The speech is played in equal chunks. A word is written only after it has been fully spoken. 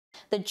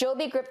The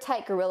JOBY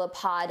GripTight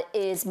GorillaPod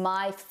is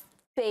my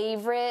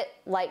favorite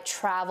like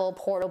travel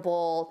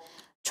portable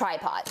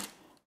tripod.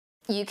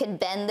 You can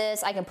bend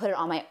this, I can put it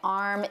on my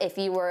arm. If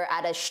you were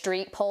at a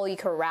street pole, you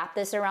could wrap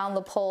this around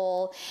the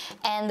pole.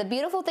 And the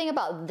beautiful thing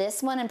about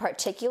this one in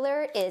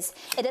particular is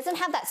it doesn't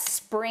have that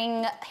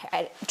spring,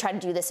 I try to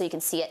do this so you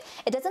can see it.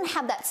 It doesn't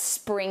have that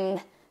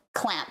spring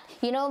clamp.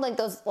 You know, like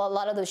those, a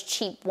lot of those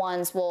cheap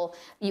ones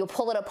you'll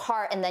pull it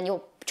apart and then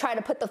you'll try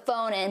to put the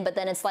phone in, but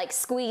then it's like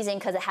squeezing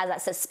because it has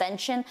that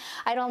suspension.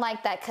 I don't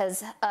like that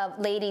because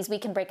ladies, we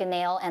can break a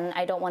nail and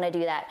I don't want to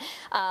do that.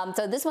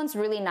 So this one's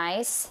really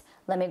nice.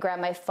 Let me grab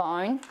my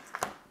phone.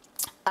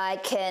 I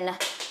can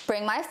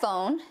bring my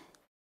phone,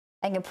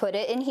 I can put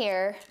it in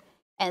here,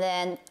 and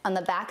then on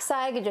the back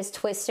side, I can just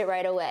twist it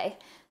right away.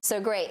 So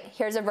great,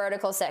 here's a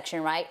vertical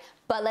section, right?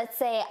 But let's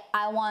say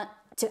I want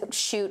to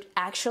shoot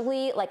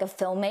actually like a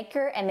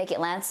filmmaker and make it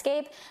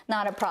landscape,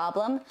 not a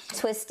problem.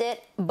 Twist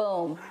it,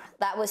 boom.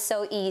 That was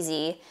so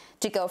easy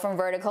to go from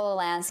vertical to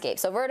landscape.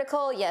 So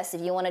vertical, yes,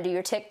 if you want to do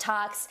your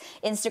TikToks,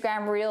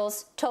 Instagram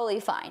Reels, totally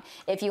fine.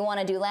 If you want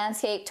to do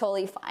landscape,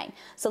 totally fine.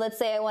 So let's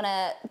say I want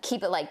to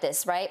keep it like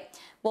this, right?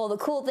 Well, the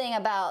cool thing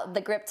about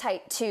the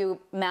GripTight 2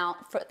 mount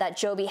that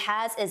JOBY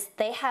has is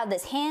they have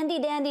this handy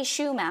dandy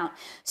shoe mount.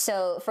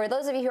 So for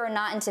those of you who are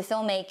not into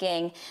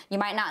filmmaking, you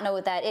might not know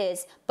what that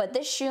is, but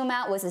this shoe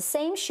mount was the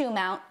same shoe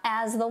mount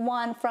as the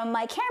one from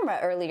my camera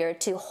earlier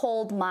to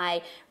hold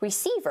my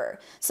receiver.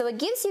 So it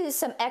gives you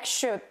some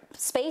extra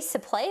space to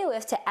play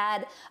with to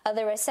add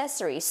other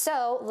accessories.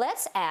 So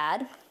let's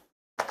add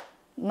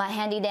my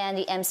handy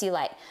dandy MC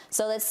light.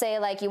 So let's say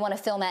like you want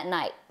to film at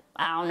night.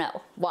 I don't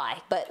know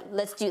why, but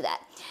let's do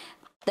that.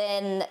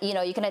 Then, you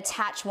know, you can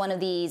attach one of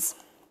these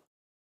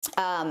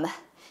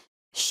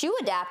shoe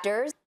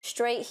adapters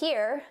straight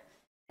here,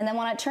 and then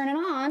when I turn it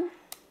on,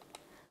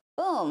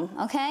 boom,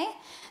 okay?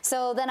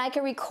 So then I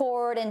can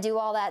record and do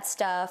all that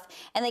stuff.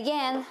 And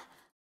again,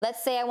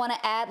 let's say I want to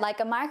add like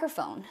a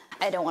microphone.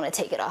 I don't want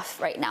to take it off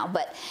right now,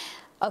 but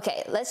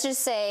okay, let's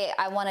just say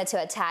I wanted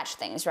to attach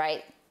things,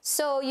 right?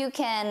 So you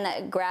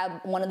can grab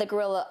one of the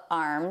Gorilla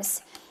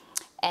arms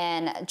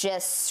and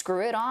just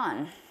screw it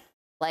on,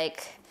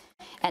 like,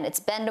 and it's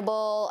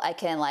bendable. I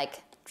can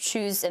like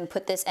choose and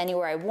put this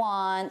anywhere I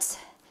want.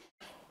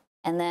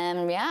 And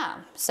then, yeah,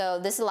 so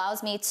this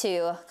allows me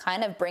to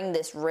kind of bring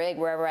this rig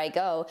wherever I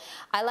go.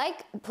 I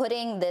like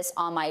putting this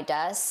on my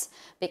desk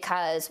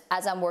because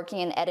as I'm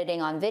working and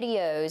editing on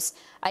videos,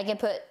 I can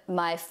put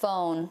my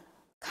phone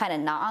kind of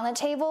not on the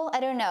table. I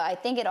don't know, I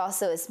think it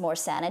also is more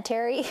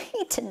sanitary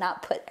to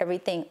not put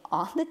everything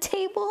on the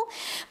table,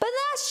 but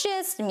that's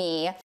just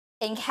me.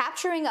 In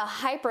capturing a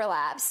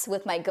hyperlapse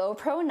with my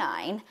GoPro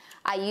 9,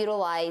 I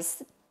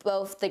utilize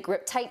both the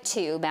GripTight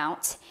 2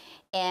 mount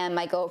and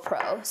my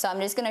GoPro. So I'm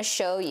just gonna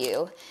show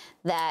you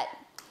that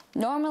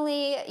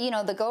normally, you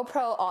know, the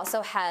GoPro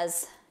also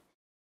has,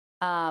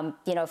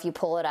 you know, if you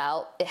pull it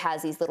out, it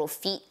has these little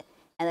feet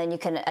and then you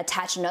can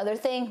attach another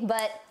thing.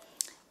 But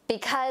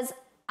because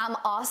I'm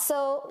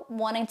also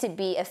wanting to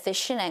be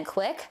efficient and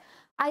quick,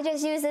 I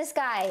just use this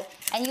guy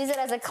and use it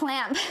as a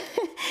clamp.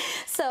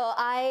 So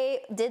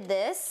I did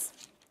this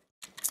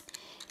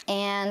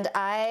and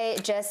I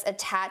just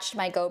attached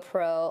my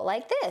GoPro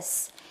like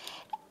this.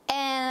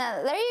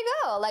 And there you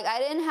go, like I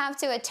didn't have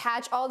to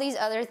attach all these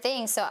other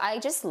things. So I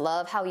just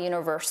love how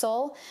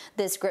universal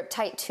this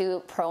GripTight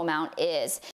 2 Pro mount is.